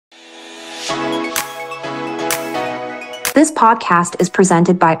This podcast is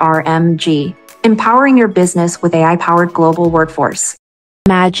presented by RMG, empowering your business with AI-powered global workforce.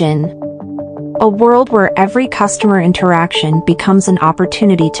 Imagine a world where every customer interaction becomes an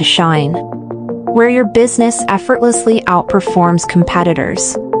opportunity to shine, where your business effortlessly outperforms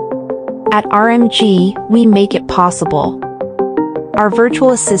competitors. At RMG, we make it possible. Our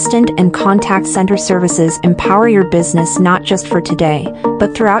virtual assistant and contact center services empower your business not just for today,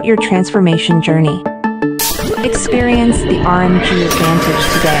 but throughout your transformation journey. Experience the RMG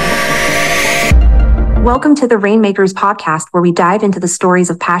advantage today. Welcome to the Rainmakers Podcast, where we dive into the stories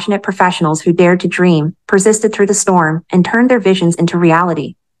of passionate professionals who dared to dream, persisted through the storm, and turned their visions into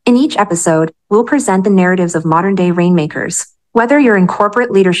reality. In each episode, we'll present the narratives of modern-day rainmakers. Whether you're in corporate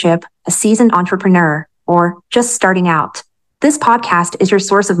leadership, a seasoned entrepreneur, or just starting out, this podcast is your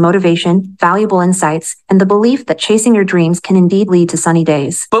source of motivation, valuable insights, and the belief that chasing your dreams can indeed lead to sunny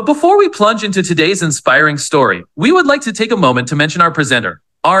days. But before we plunge into today's inspiring story, we would like to take a moment to mention our presenter,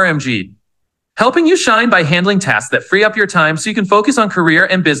 RMG, helping you shine by handling tasks that free up your time so you can focus on career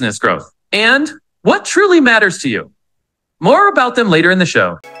and business growth. And what truly matters to you. More about them later in the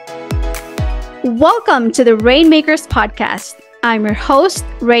show. Welcome to the Rainmakers Podcast. I'm your host,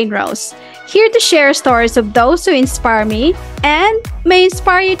 Rain Rose, here to share stories of those who inspire me and may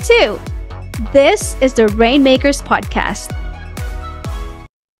inspire you too. This is the Rainmakers Podcast.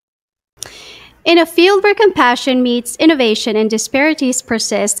 In a field where compassion meets innovation and disparities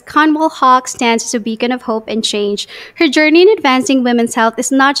persist, Conwell Hawk stands as a beacon of hope and change. Her journey in advancing women's health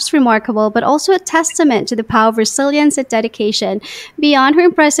is not just remarkable, but also a testament to the power of resilience and dedication. Beyond her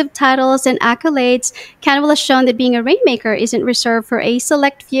impressive titles and accolades, Conwell has shown that being a rainmaker isn't reserved for a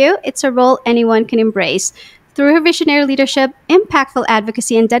select few. It's a role anyone can embrace. Through her visionary leadership, impactful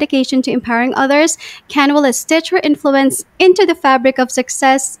advocacy, and dedication to empowering others, Conwell has stitched her influence into the fabric of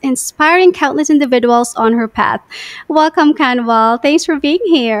success, inspiring countless individuals on her path. Welcome, Conwell. Thanks for being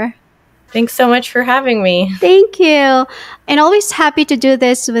here. Thanks so much for having me. Thank you. And always happy to do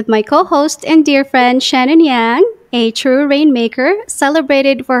this with my co-host and dear friend, Shannon Yang, a true rainmaker,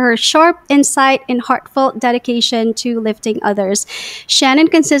 celebrated for her sharp insight and heartfelt dedication to lifting others. Shannon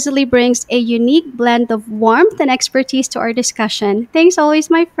consistently brings a unique blend of warmth and expertise to our discussion. Thanks always,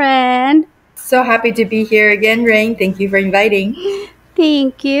 my friend. So happy to be here again, Rain. Thank you for inviting.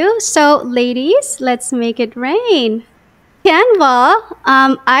 Thank you. So, ladies, let's make it rain. Conwell,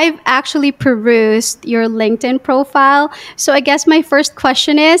 I've actually perused your LinkedIn profile. So I guess my first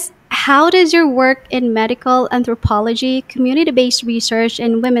question is, how does your work in medical anthropology, community-based research,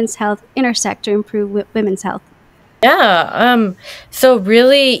 and women's health intersect to improve women's health? Yeah, so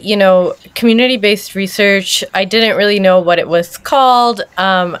really, community-based research, I didn't really know what it was called.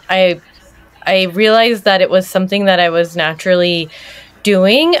 I realized that it was something that I was naturally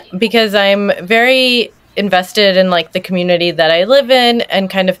doing because I'm very invested in the community that I live in and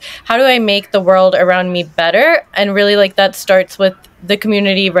kind of how do I make the world around me better, and really that starts with the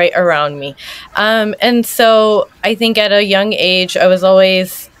community right around me. And so I think at a young age I was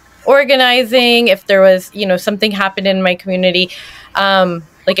always organizing if there was something happened in my community.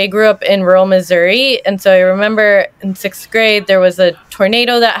 I grew up in rural Missouri, and so I remember in 6th grade there was a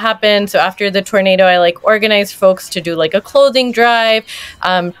tornado that happened. So after the tornado, I organized folks to do a clothing drive,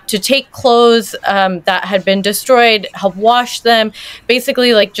 to take clothes that had been destroyed, help wash them.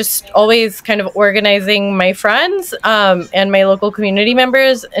 Basically, just always kind of organizing my friends and my local community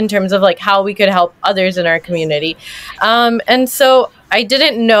members in terms of how we could help others in our community. And so I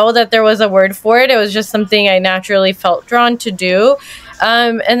didn't know that there was a word for it. It was just something I naturally felt drawn to do.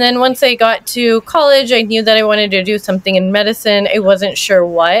 And then once I got to college, I knew that I wanted to do something in medicine. I wasn't sure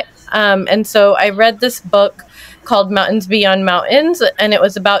what. And so I read this book called Mountains Beyond Mountains, and it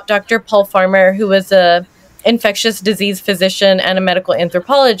was about Dr. Paul Farmer, who was a infectious disease physician and a medical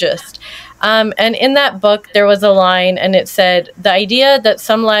anthropologist. And in that book, there was a line, and it said, "The idea that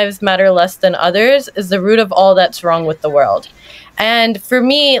some lives matter less than others is the root of all that's wrong with the world." And for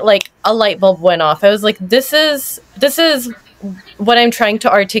me, a light bulb went off. I was like, this is what I'm trying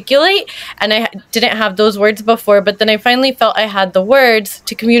to articulate. And I didn't have those words before, but then I finally felt I had the words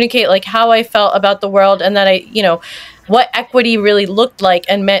to communicate how I felt about the world, and that what equity really looked like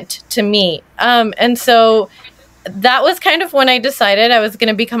and meant to me. And so that was kind of when I decided I was going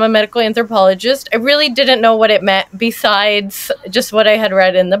to become a medical anthropologist. I really didn't know what it meant besides just what I had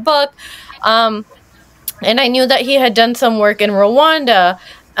read in the book. And I knew that he had done some work in Rwanda.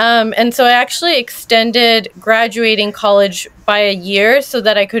 And so I actually extended graduating college by a year so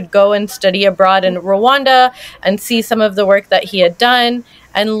that I could go and study abroad in Rwanda and see some of the work that he had done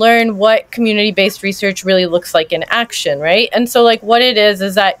and learn what community-based research really looks like in action, right? And so what it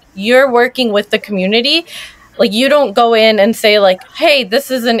is that you're working with the community like, you don't go in and say like, hey,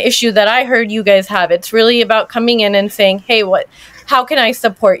 this is an issue that I heard you guys have. It's really about coming in and saying, hey, how can I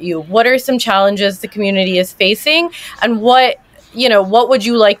support you? What are some challenges the community is facing? And what would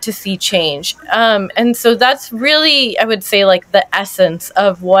you like to see change? And so that's really, I would say, like the essence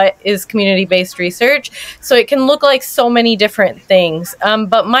of what is community-based research. So it can look like so many different things.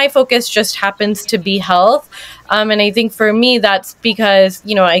 But my focus just happens to be health. And I think for me, that's because,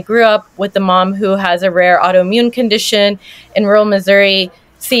 I grew up with a mom who has a rare autoimmune condition in rural Missouri,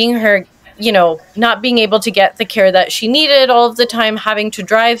 seeing her, not being able to get the care that she needed all of the time, having to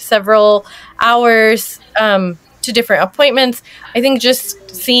drive several hours, to different appointments. I think just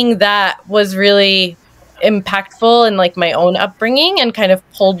seeing that was really impactful in like my own upbringing and kind of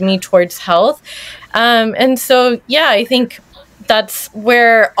pulled me towards health. And so, yeah, I think that's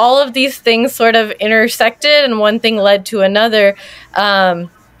where all of these things sort of intersected and one thing led to another.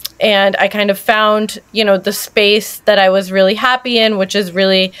 And I kind of found, the space that I was really happy in, which is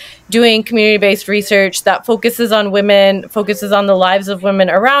really doing community-based research that focuses on women, focuses on the lives of women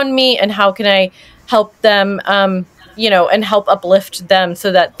around me, and how can I help them, and help uplift them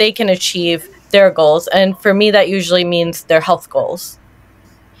so that they can achieve their goals. And for me, that usually means their health goals.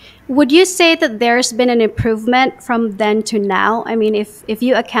 Would you say that there's been an improvement from then to now? I mean, if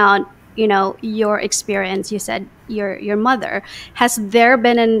you account, your experience, you said your mother, has there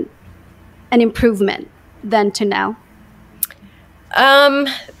been an improvement then to now?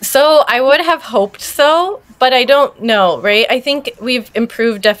 So I would have hoped so, but I don't know, right? I think we've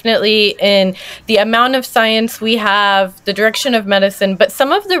improved definitely in the amount of science we have, the direction of medicine, but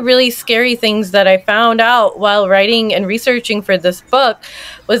some of the really scary things that I found out while writing and researching for this book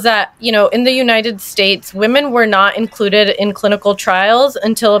was that, in the United States, women were not included in clinical trials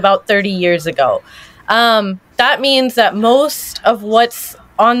until about 30 years ago. That means that most of what's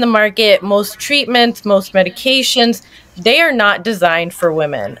on the market, most treatments, most medications, they are not designed for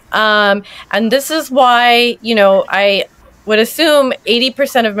women. And this is why, I would assume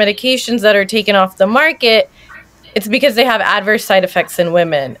 80% of medications that are taken off the market, it's because they have adverse side effects in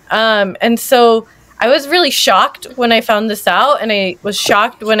women. And so I was really shocked when I found this out. And I was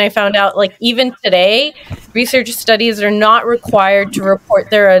shocked when I found out, like, even today, research studies are not required to report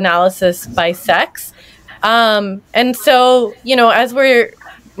their analysis by sex. And so, as we're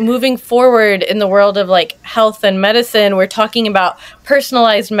moving forward in the world of like health and medicine, we're talking about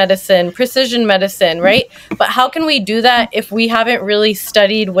personalized medicine, precision medicine, right? But how can we do that if we haven't really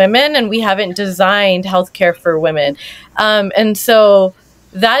studied women and we haven't designed healthcare for women? And so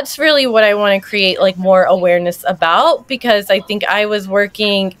that's really what I want to create like more awareness about, because I think I was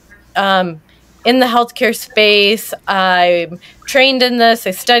working in the healthcare space. I'm trained in this,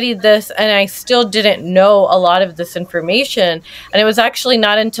 I studied this, and I still didn't know a lot of this information. And it was actually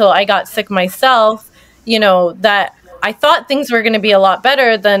not until I got sick myself, that I thought things were going to be a lot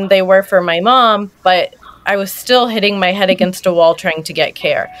better than they were for my mom, but I was still hitting my head against a wall trying to get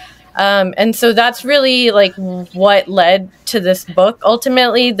care. And so that's really like what led to this book.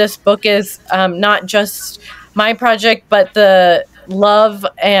 Ultimately, this book is not just my project, but the love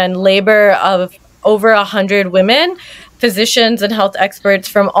and labor of over 100 women, physicians and health experts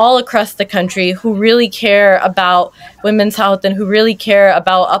from all across the country who really care about women's health and who really care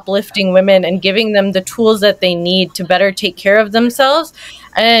about uplifting women and giving them the tools that they need to better take care of themselves,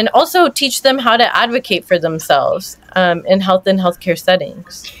 and also teach them how to advocate for themselves in health and healthcare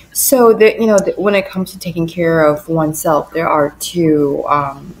settings. So, when it comes to taking care of oneself, there are two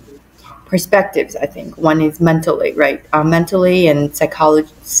perspectives, I think. One is mentally, right? Mentally and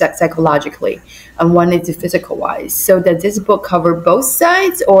psychologically. And one is physical wise. So does this book cover both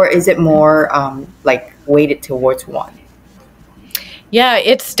sides, or is it more weighted towards one? Yeah,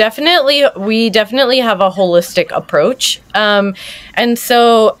 we definitely have a holistic approach. And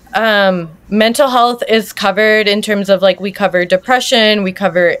so mental health is covered in terms of we cover depression, we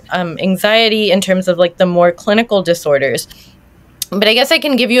cover anxiety in terms of the more clinical disorders. But I guess I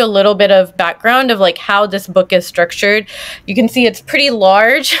can give you a little bit of background of how this book is structured. You can see it's pretty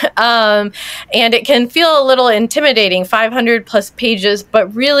large, and it can feel a little intimidating, 500 plus pages,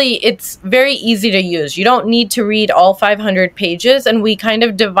 but really it's very easy to use. You don't need to read all 500 pages, and we kind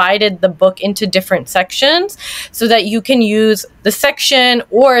of divided the book into different sections so that you can use the section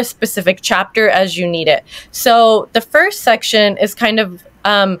or a specific chapter as you need it. So the first section is kind of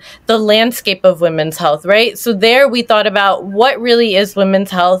the landscape of women's health, right? So there we thought about what really is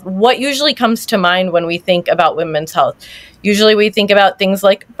women's health, what usually comes to mind when we think about women's health. Usually we think about things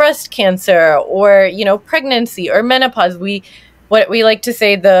like breast cancer or, pregnancy or menopause. We what we like to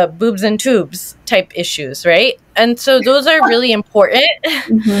say, the boobs and tubes type issues, right? And so those are really important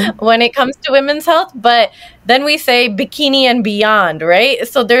when it comes to women's health. But then we say bikini and beyond, right?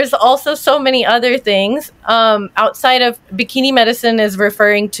 So there's also so many other things outside of bikini. Medicine is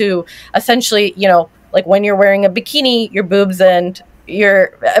referring to essentially, you know, like when you're wearing a bikini, your boobs and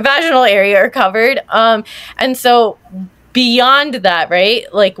your vaginal area are covered. And so beyond that, right?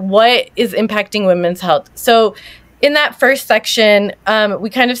 Like what is impacting women's health? So in that first section,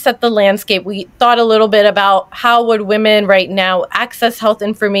 we kind of set the landscape. We thought a little bit about how would women right now access health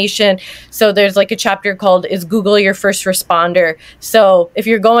information. So there's like a chapter called Is Google Your First Responder? So if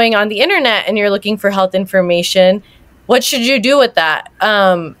you're going on the internet and you're looking for health information, what should you do with that?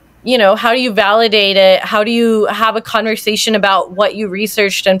 You know, how do you validate it? How do you have a conversation about what you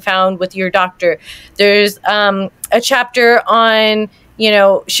researched and found with your doctor? There's a chapter on, you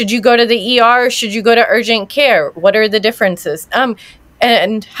know, should you go to the ER or should you go to urgent care? What are the differences?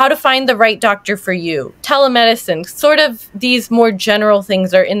 And how to find the right doctor for you. Telemedicine, sort of these more general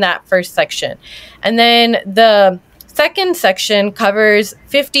things are in that first section. And then the second section covers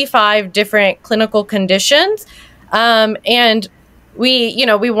 55 different clinical conditions. And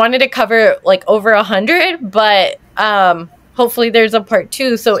we wanted to cover like over 100, but hopefully there's a part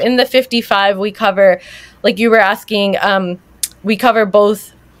 2. So in the 55, we cover, like you were asking, we cover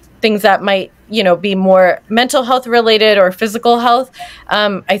both things that might, you know, be more mental health related or physical health.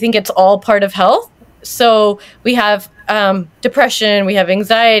 I think it's all part of health. So we have depression, we have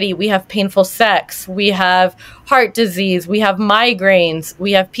anxiety, we have painful sex, we have heart disease, we have migraines,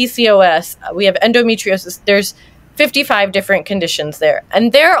 we have PCOS, we have endometriosis. There's 55 different conditions there,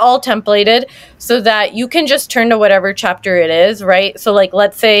 and they're all templated so that you can just turn to whatever chapter it is, right? So like,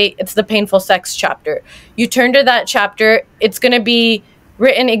 let's say it's the painful sex chapter. You turn to that chapter, it's going to be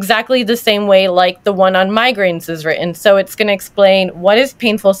written exactly the same way like the one on migraines is written. So it's going to explain what is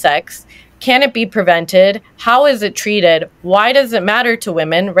painful sex, can it be prevented, how is it treated, why does it matter to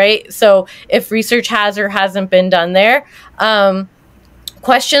women, right? So if research has or hasn't been done there,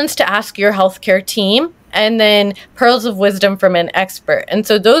 questions to ask your healthcare team, and then pearls of wisdom from an expert. And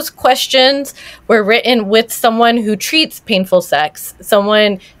so those questions were written with someone who treats painful sex,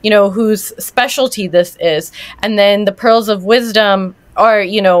 someone, you know, whose specialty this is. And then the pearls of wisdom are,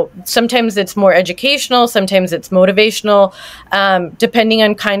 you know, sometimes it's more educational, sometimes it's motivational, depending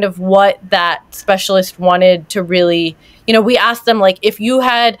on kind of what that specialist wanted to really, you know, we asked them, like, if you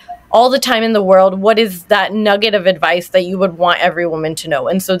had all the time in the world, what is that nugget of advice that you would want every woman to know?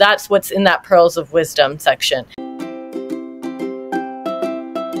 And so that's what's in that Pearls of Wisdom section.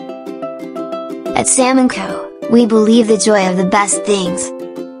 At 𝐊𝐚𝐴 & Co., we believe the joy of the best things.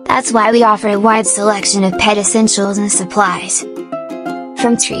 That's why we offer a wide selection of pet essentials and supplies.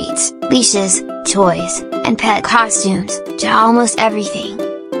 From treats, leashes, toys, and pet costumes, to almost everything.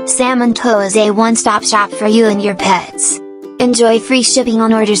 𝐊𝐴 & Co. is a one-stop shop for you and your pets. Enjoy free shipping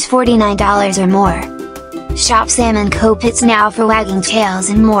on orders $49 or more. Shop 𝐊𝐴 & Co. Pets now for wagging tails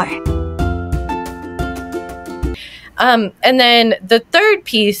and more. And then the third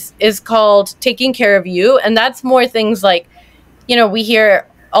piece is called Taking Care of You. And that's more things like, you know, we hear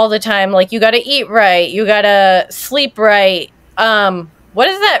all the time, like, you got to eat right, you got to sleep right. What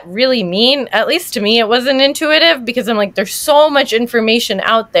does that really mean? At least to me, it wasn't intuitive, because I'm like, there's so much information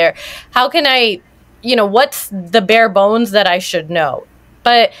out there. How can I, you know, what's the bare bones that I should know?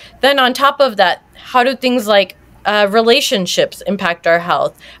 But then on top of that, how do things like relationships impact our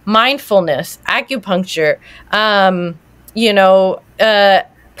health? Mindfulness, acupuncture, you know,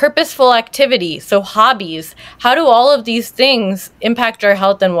 purposeful activity, so hobbies. How do all of these things impact our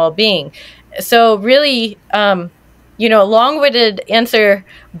health and well-being? So really, you know, long-winded answer,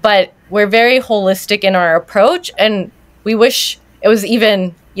 but we're very holistic in our approach, and we wish it was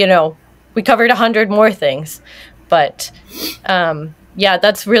even, you know, we covered 100 more things. But yeah,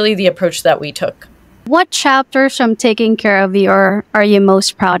 that's really the approach that we took. What chapters from Taking Care of You are you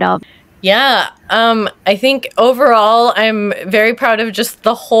most proud of? Yeah, I think overall, I'm very proud of just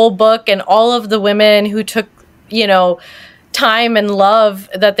the whole book and all of the women who took, you know, time and love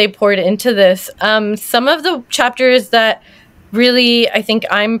that they poured into this. Some of the chapters that really, I think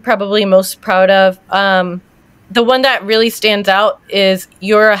I'm probably most proud of, the one that really stands out is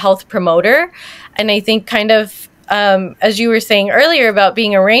You're a Health Promoter. And I think kind of, as you were saying earlier about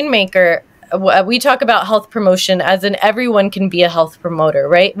being a rainmaker, we talk about health promotion as in everyone can be a health promoter,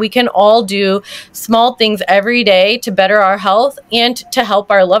 right? We can all do small things every day to better our health and to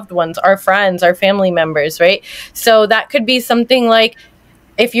help our loved ones, our friends, our family members, right? So that could be something like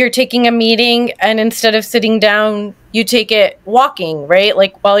if you're taking a meeting and instead of sitting down, you take it walking, right?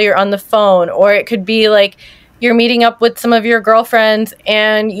 Like while you're on the phone. Or it could be like, you're meeting up with some of your girlfriends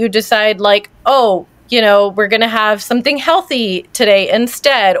and you decide like, oh, we're going to have something healthy today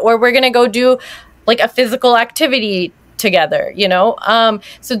instead, or we're going to go do like a physical activity together,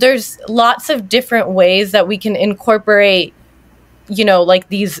 So there's lots of different ways that we can incorporate, like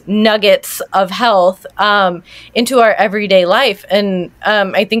these nuggets of health into our everyday life. And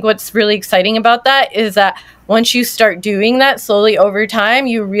I think what's really exciting about that is that once you start doing that slowly over time,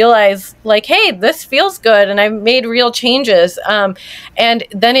 you realize like, hey, this feels good and I've made real changes. And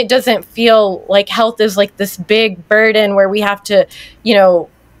then it doesn't feel like health is like this big burden where we have to,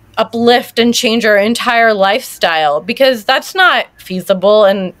 uplift and change our entire lifestyle, because that's not feasible.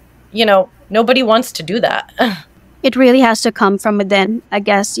 And, nobody wants to do that. It really has to come from within, I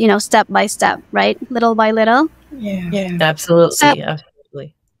guess, step by step, right? Little by little. Yeah. Absolutely.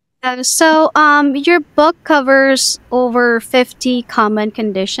 So, your book covers over 50 common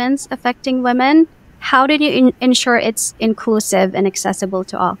conditions affecting women. How did you ensure it's inclusive and accessible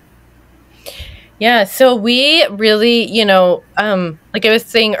to all? Yeah, so we really, like I was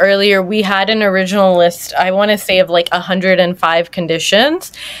saying earlier, we had an original list, I want to say, of like 105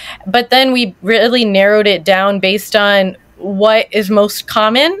 conditions, but then we really narrowed it down based on what is most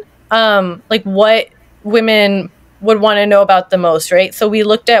common, like what women would want to know about the most, right? So we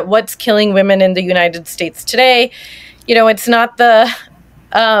looked at what's killing women in the United States today. It's not the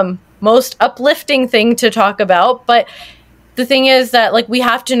most uplifting thing to talk about, but the thing is that like we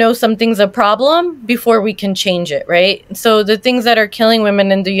have to know something's a problem before we can change it, right? So the things that are killing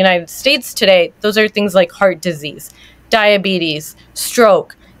women in the United States today, those are things like heart disease, diabetes,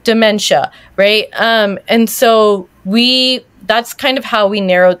 stroke, dementia, right? And so that's kind of how we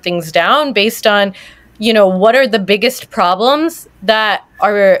narrowed things down based on what are the biggest problems that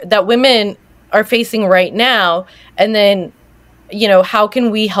women are facing right now, and then how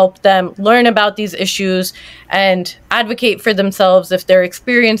can we help them learn about these issues and advocate for themselves if they're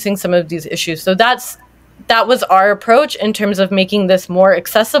experiencing some of these issues. So that was our approach in terms of making this more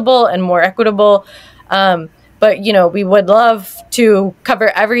accessible and more equitable. But we would love to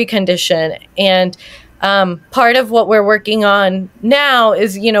cover every condition. And part of what we're working on now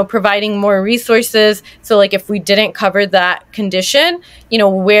is, providing more resources. So like if we didn't cover that condition,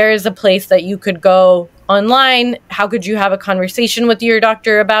 where is a place that you could go online? How could you have a conversation with your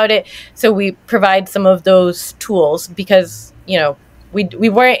doctor about it? So we provide some of those tools because, we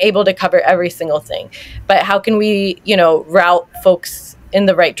weren't able to cover every single thing, but how can we, route folks in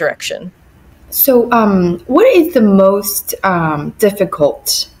the right direction? So what is the most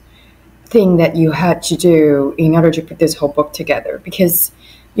difficult thing that you had to do in order to put this whole book together? Because,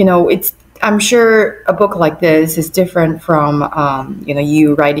 I'm sure a book like this is different from,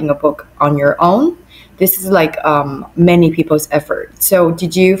 you writing a book on your own. This is like many people's effort. So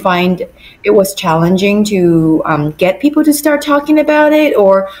did you find it was challenging to get people to start talking about it,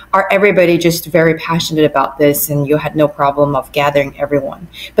 or are everybody just very passionate about this and you had no problem of gathering everyone?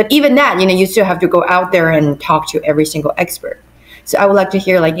 But even that, you still have to go out there and talk to every single expert. So I would like to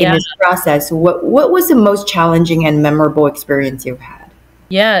hear, like, in this process, what was the most challenging and memorable experience you've had?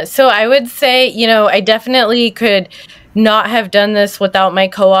 Yeah, so I would say, I definitely could not have done this without my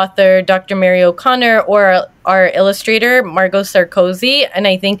co-author, Dr. Mary O'Connor, or our illustrator, Margot Sarkozy. And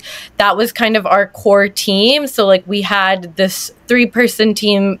I think that was kind of our core team. So like we had this 3-person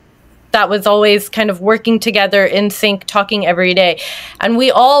team that was always kind of working together in sync, talking every day. And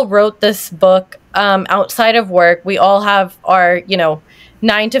we all wrote this book outside of work. We all have our,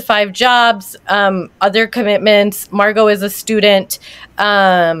 9-to-5 jobs, other commitments. Margot is a student.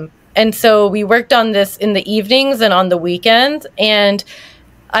 And so we worked on this in the evenings and on the weekends. And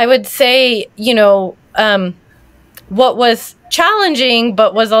I would say, what was challenging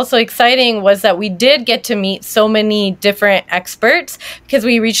but was also exciting was that we did get to meet so many different experts because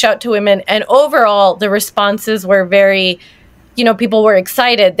we reached out to women. And overall, the responses were very, people were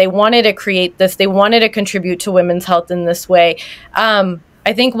excited. They wanted to create this. They wanted to contribute to women's health in this way.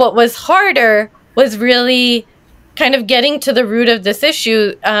 I think what was harder was really kind of getting to the root of this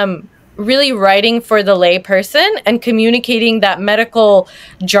issue, really writing for the lay person and communicating that medical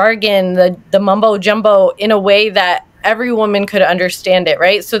jargon, the mumbo jumbo, in a way that every woman could understand it,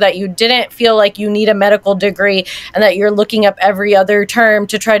 right? So that you didn't feel like you need a medical degree and that you're looking up every other term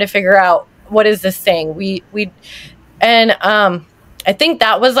to try to figure out what is this thing. I think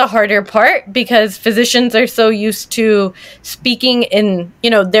that was a harder part because physicians are so used to speaking in,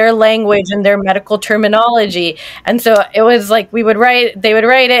 their language and their medical terminology. And so it was like they would write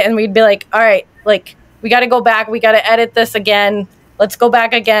it and we'd be like, all right, like we got to go back. We got to edit this again. Let's go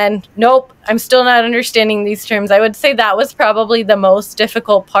back again. Nope, I'm still not understanding these terms. I would say that was probably the most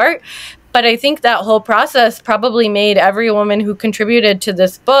difficult part. But I think that whole process probably made every woman who contributed to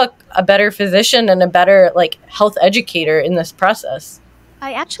this book a better physician and a better like health educator in this process.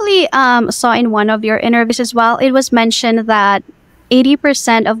 I actually saw in one of your interviews as well, it was mentioned that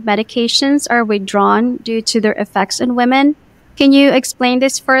 80% of medications are withdrawn due to their effects in women. Can you explain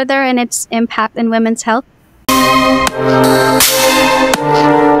this further and its impact in women's health?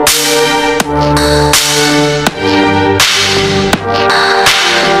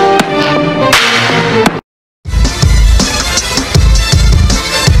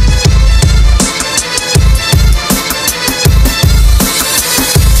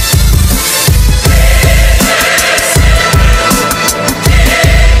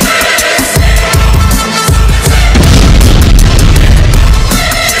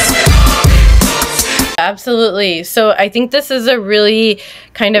 Absolutely. So I think this is a really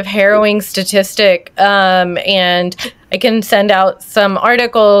kind of harrowing statistic, and I can send out some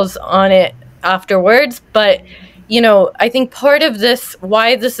articles on it afterwards. But, you know, I think part of this,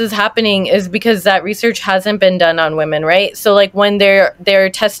 why this is happening is because that research hasn't been done on women, right? So like when they're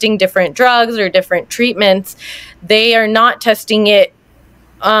testing different drugs or different treatments, they are not testing it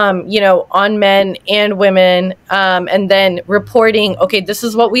you know, on men and women, and then reporting, okay, this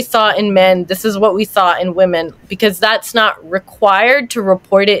is what we saw in men, this is what we saw in women, because that's not required to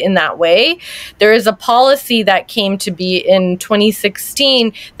report it in that way. There is a policy that came to be in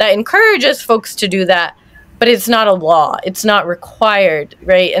 2016 that encourages folks to do that, but it's not a law. It's not required,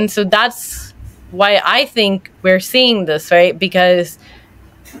 right? And so that's why I think we're seeing this, right? Because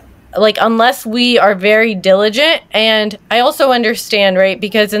like, unless we are very diligent, and I also understand, right,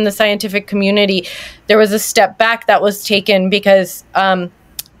 because in the scientific community, there was a step back that was taken because,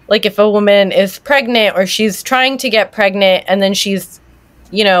 like, if a woman is pregnant or she's trying to get pregnant and then she's,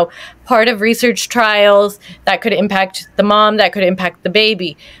 you know, part of research trials, that could impact the mom, that could impact the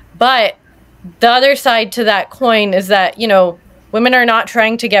baby. But the other side to that coin is that, you know, women are not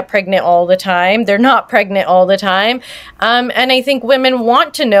trying to get pregnant all the time. They're not pregnant all the time. And I think women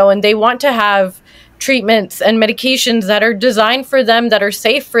want to know, and they want to have treatments and medications that are designed for them, that are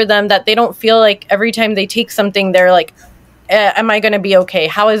safe for them, that they don't feel like every time they take something, they're like, am I going to be okay?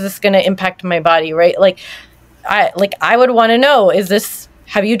 How is this going to impact my body, right? I would want to know,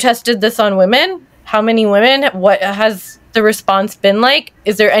 have you tested this on women? How many women? What has the response been like?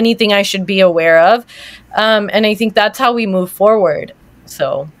 Is there anything I should be aware of? And I think that's how we move forward.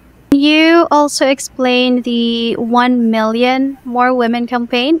 So you also explain the 1 million more women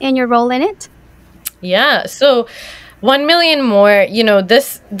campaign and your role in it. Yeah. So 1 million more, you know,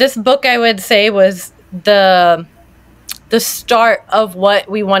 this book, I would say, was the start of what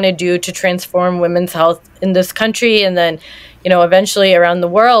we want to do to transform women's health in this country, and then, you know, eventually around the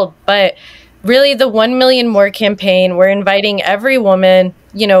world. But really, the 1 million more campaign, we're inviting every woman,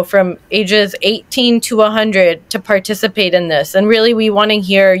 you know, from ages 18 to 100 to participate in this. And really, we want to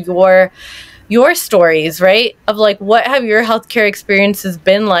hear your stories, right? Of like, what have your healthcare experiences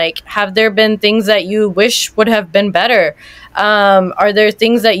been like? Have there been things that you wish would have been better? Are there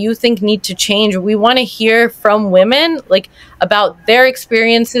things that you think need to change? We want to hear from women, like, about their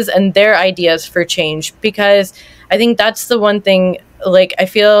experiences and their ideas for change, because I think that's the one thing, like, I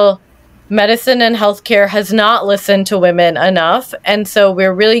feel medicine and healthcare has not listened to women enough. And so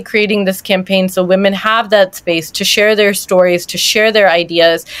we're really creating this campaign so women have that space to share their stories, to share their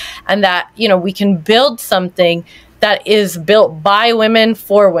ideas, and that, you know, we can build something that is built by women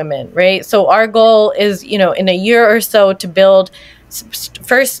for women, right? So our goal is, you know, in a year or so to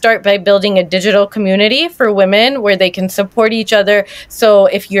start by building a digital community for women where they can support each other. So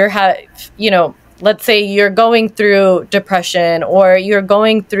if you know, let's say you're going through depression, or you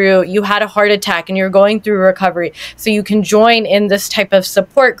had a heart attack and you're going through recovery, so you can join in this type of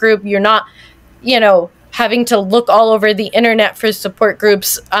support group. You're not, you know, having to look all over the internet for support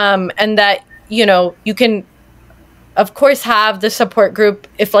groups, and that, you know, you can, of course, have the support group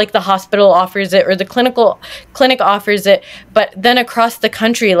if, like, the hospital offers it or the clinic offers it, but then across the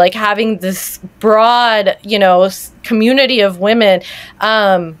country, like, having this broad, you know, community of women,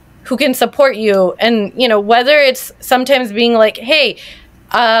 who can support you. And, you know, whether it's sometimes being like, hey,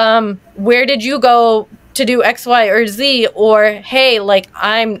 where did you go to do X, Y, or Z? Or, hey, like,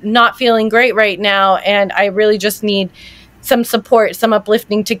 I'm not feeling great right now, and I really just need some support, some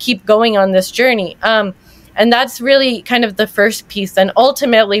uplifting to keep going on this journey. And that's really kind of the first piece. And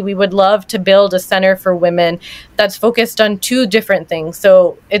ultimately, we would love to build a center for women that's focused on two different things.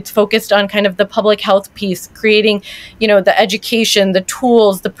 So it's focused on kind of the public health piece, creating, you know, the education, the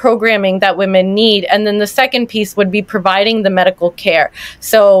tools, the programming that women need. And then the second piece would be providing the medical care.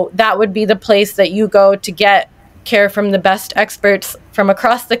 So that would be the place that you go to get care from the best experts from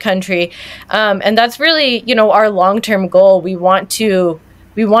across the country. And that's really, you know, our long-term goal. We want to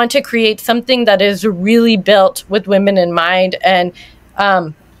create something that is really built with women in mind, and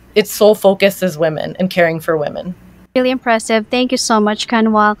its sole focus is women and caring for women. Really impressive. Thank you so much,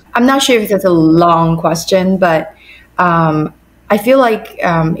 𝐷𝐚𝐬. I'm not sure if that's a long question, but I feel like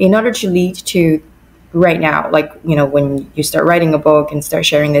in order to lead to right now, like, you know, when you start writing a book and start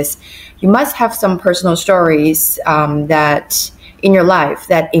sharing this, you must have some personal stories that in your life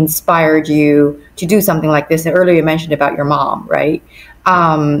that inspired you to do something like this. And earlier you mentioned about your mom, right?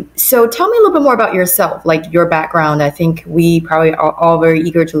 So tell me a little bit more about yourself, like your background. I think we probably are all very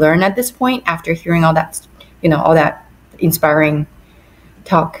eager to learn at this point after hearing all that, you know, all that inspiring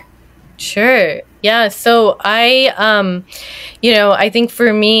talk. Sure. Yeah. So I, you know, I think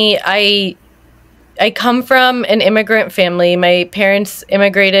for me, I come from an immigrant family. My parents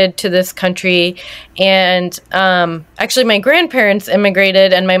immigrated to this country, and actually my grandparents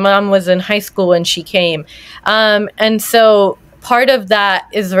immigrated, and my mom was in high school when she came. And so part of that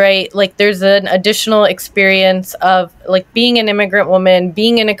is, right, like there's an additional experience of like being an immigrant woman,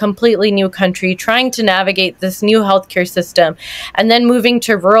 being in a completely new country, trying to navigate this new healthcare system, and then moving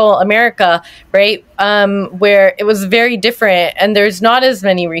to rural America, right, where it was very different and there's not as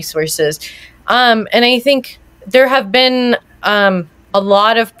many resources. And I think there have been a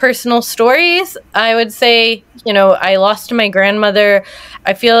lot of personal stories. I would say, you know, I lost my grandmother.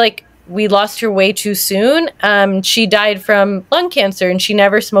 I feel like we lost her way too soon. She died from lung cancer, and she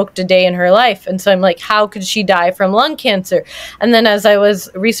never smoked a day in her life. And so I'm like, how could she die from lung cancer? And then as I was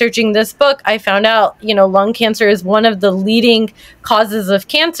researching this book, I found out, you know, lung cancer is one of the leading causes of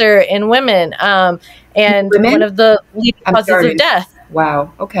cancer in women, and one of the leading causes of death.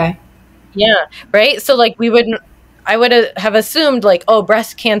 Wow. Okay. Yeah. Right. So like I would have assumed like, oh,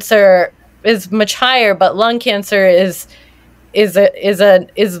 breast cancer is much higher, but lung cancer is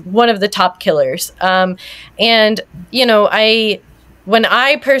one of the top killers. And, you know, when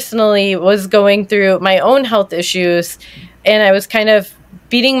I personally was going through my own health issues, and I was kind of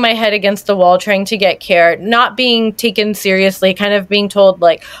beating my head against the wall, trying to get care, not being taken seriously, kind of being told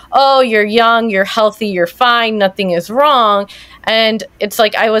like, oh, you're young, you're healthy, you're fine, nothing is wrong. And it's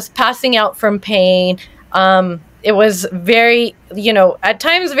like I was passing out from pain. It was very, you know, at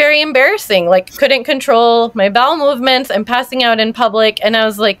times very embarrassing, like couldn't control my bowel movements and passing out in public. And I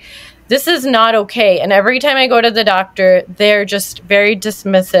was like, this is not okay. And every time I go to the doctor, they're just very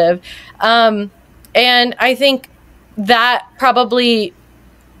dismissive. And I think that probably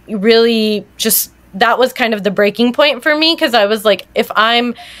really just, that was kind of the breaking point for me, because I was like, if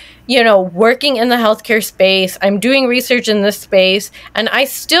I'm, you know, working in the healthcare space, I'm doing research in this space, and I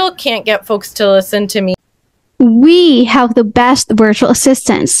still can't get folks to listen to me. We have the best virtual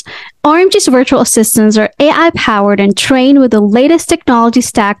assistants. 𝑟mg's virtual assistants are AI-powered and trained with the latest technology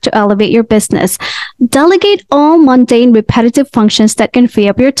stack to elevate your business. Delegate all mundane, repetitive functions that can free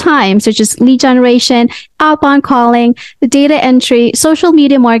up your time, such as lead generation, outbound calling, data entry, social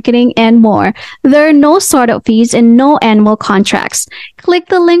media marketing, and more. There are no startup fees and no annual contracts. Click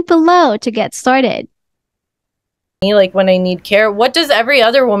the link below to get started. Like when I need care, what does every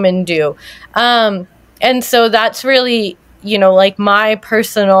other woman do? And so that's really, you know, like my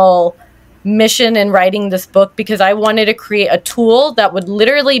personal mission in writing this book, because I wanted to create a tool that would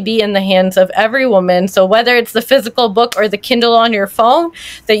literally be in the hands of every woman. So whether it's the physical book or the Kindle on your phone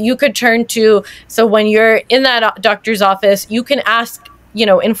that you could turn to. So when you're in that doctor's office, you can ask, you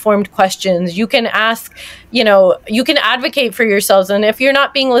know, informed questions. You can ask, you know, you can advocate for yourselves. And if you're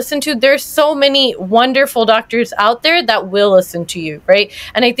not being listened to, there's so many wonderful doctors out there that will listen to you, right?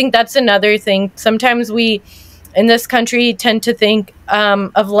 And I think that's another thing. Sometimes we, in this country, tend to think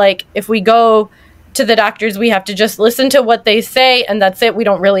of like, if we go to the doctors, we have to just listen to what they say, and that's it. We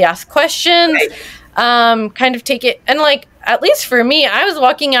don't really ask questions. Right. Kind of take it, and like, at least for me, I was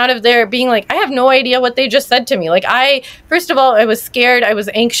walking out of there being like, I have no idea what they just said to me. Like, first of all, I was scared. I was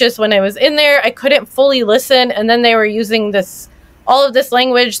anxious when I was in there. I couldn't fully listen. And then they were using all of this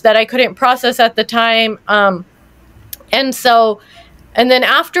language that I couldn't process at the time. And then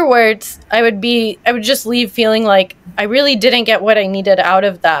afterwards, I would just leave feeling like I really didn't get what I needed out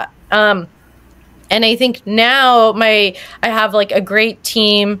of that. And I think now I have like a great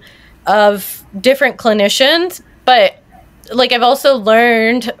team of different clinicians, but like I've also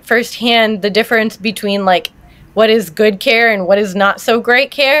learned firsthand the difference between like what is good care and what is not so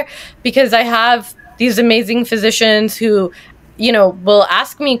great care, because I have these amazing physicians who, you know, will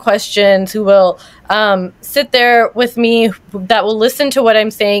ask me questions, who will sit there with me, that will listen to what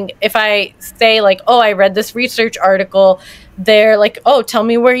I'm saying. If I say like, oh, I read this research article, they're like, oh, tell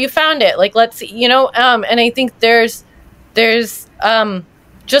me where you found it. Like, let's, and I think there's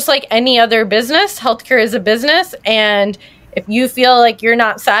just like any other business, healthcare is a business. And if you feel like you're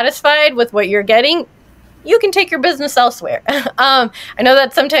not satisfied with what you're getting, you can take your business elsewhere. I know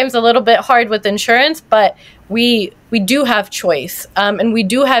that's sometimes a little bit hard with insurance, but we do have choice, and we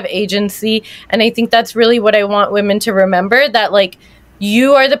do have agency. And I think that's really what I want women to remember, that like,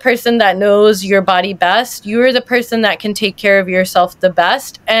 you are the person that knows your body best. You are the person that can take care of yourself the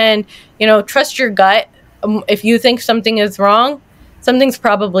best. And, trust your gut. If you think something is wrong, something's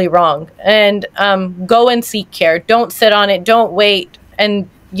probably wrong. And go and seek care. Don't sit on it. Don't wait. And,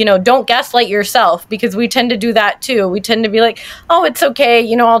 don't gaslight yourself, because we tend to do that too. We tend to be like, oh, it's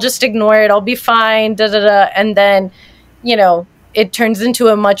okay. I'll just ignore it. I'll be fine. Da, da, da. And then, it turns into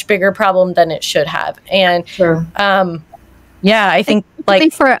a much bigger problem than it should have. And, True. Yeah, I think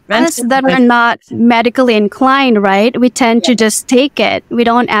for us that are not medically inclined, right? We tend to just take it. We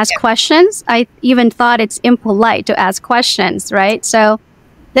don't ask questions. I even thought it's impolite to ask questions, right? So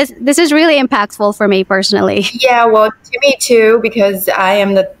this is really impactful for me personally. Yeah, well, to me too, because I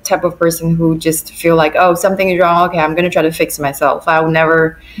am the type of person who just feel like, oh, something is wrong. Okay, I'm going to try to fix myself. I'm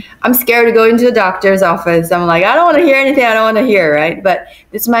scared to go into the doctor's office. I'm like, I don't want to hear anything I don't want to hear, right? But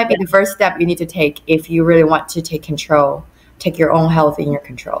this might be the first step you need to take if you really want to take your own health in your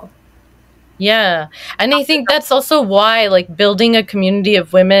control. Yeah. And I think that's also why like building a community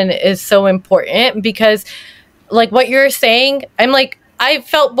of women is so important, because like what you're saying, I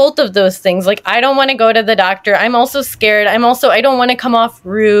felt both of those things. Like, I don't want to go to the doctor. I'm also scared. I don't want to come off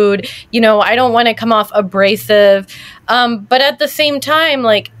rude. I don't want to come off abrasive. But at the same time,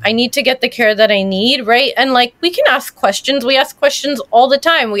 like, I need to get the care that I need, right? And like, we can ask questions. We ask questions all the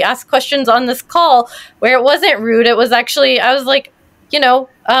time. We ask questions on this call where it wasn't rude. It was actually, I was like,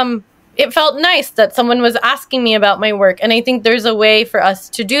 it felt nice that someone was asking me about my work. And I think there's a way for us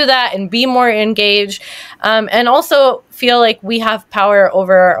to do that and be more engaged, and also feel like we have power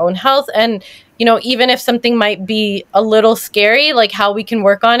over our own health. And, even if something might be a little scary, like how we can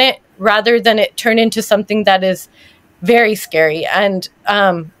work on it rather than it turn into something that is very scary. And,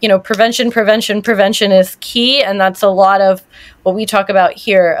 prevention is key. And that's a lot of what we talk about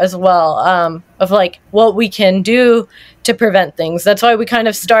here as well, of like what we can do to prevent things. That's why we kind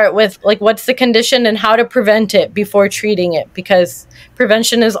of start with like, what's the condition and how to prevent it before treating it, because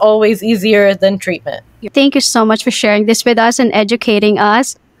prevention is always easier than treatment. Thank you so much for sharing this with us and educating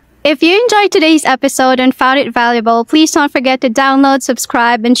us. If you enjoyed today's episode and found it valuable, please don't forget to download,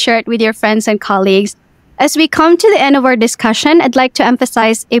 subscribe, and share it with your friends and colleagues. As we come to the end of our discussion, I'd like to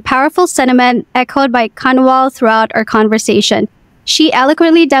emphasize a powerful sentiment echoed by 𝐷𝐼𝐴 throughout our conversation. She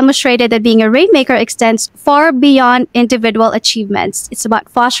eloquently demonstrated that being a rainmaker extends far beyond individual achievements. It's about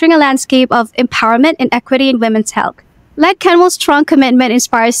fostering a landscape of empowerment and equity in women's health. Let 𝐷𝐼𝐴's strong commitment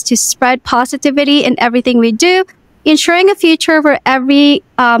inspire us to spread positivity in everything we do, ensuring a future where every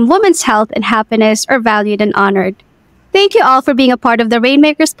woman's health and happiness are valued and honored. Thank you all for being a part of the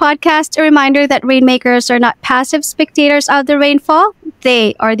Rainmakers Podcast. A reminder that rainmakers are not passive spectators of the rainfall.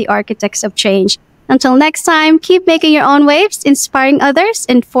 They are the architects of change. Until next time, keep making your own waves, inspiring others,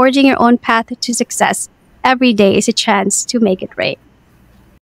 and forging your own path to success. Every day is a chance to make it rain.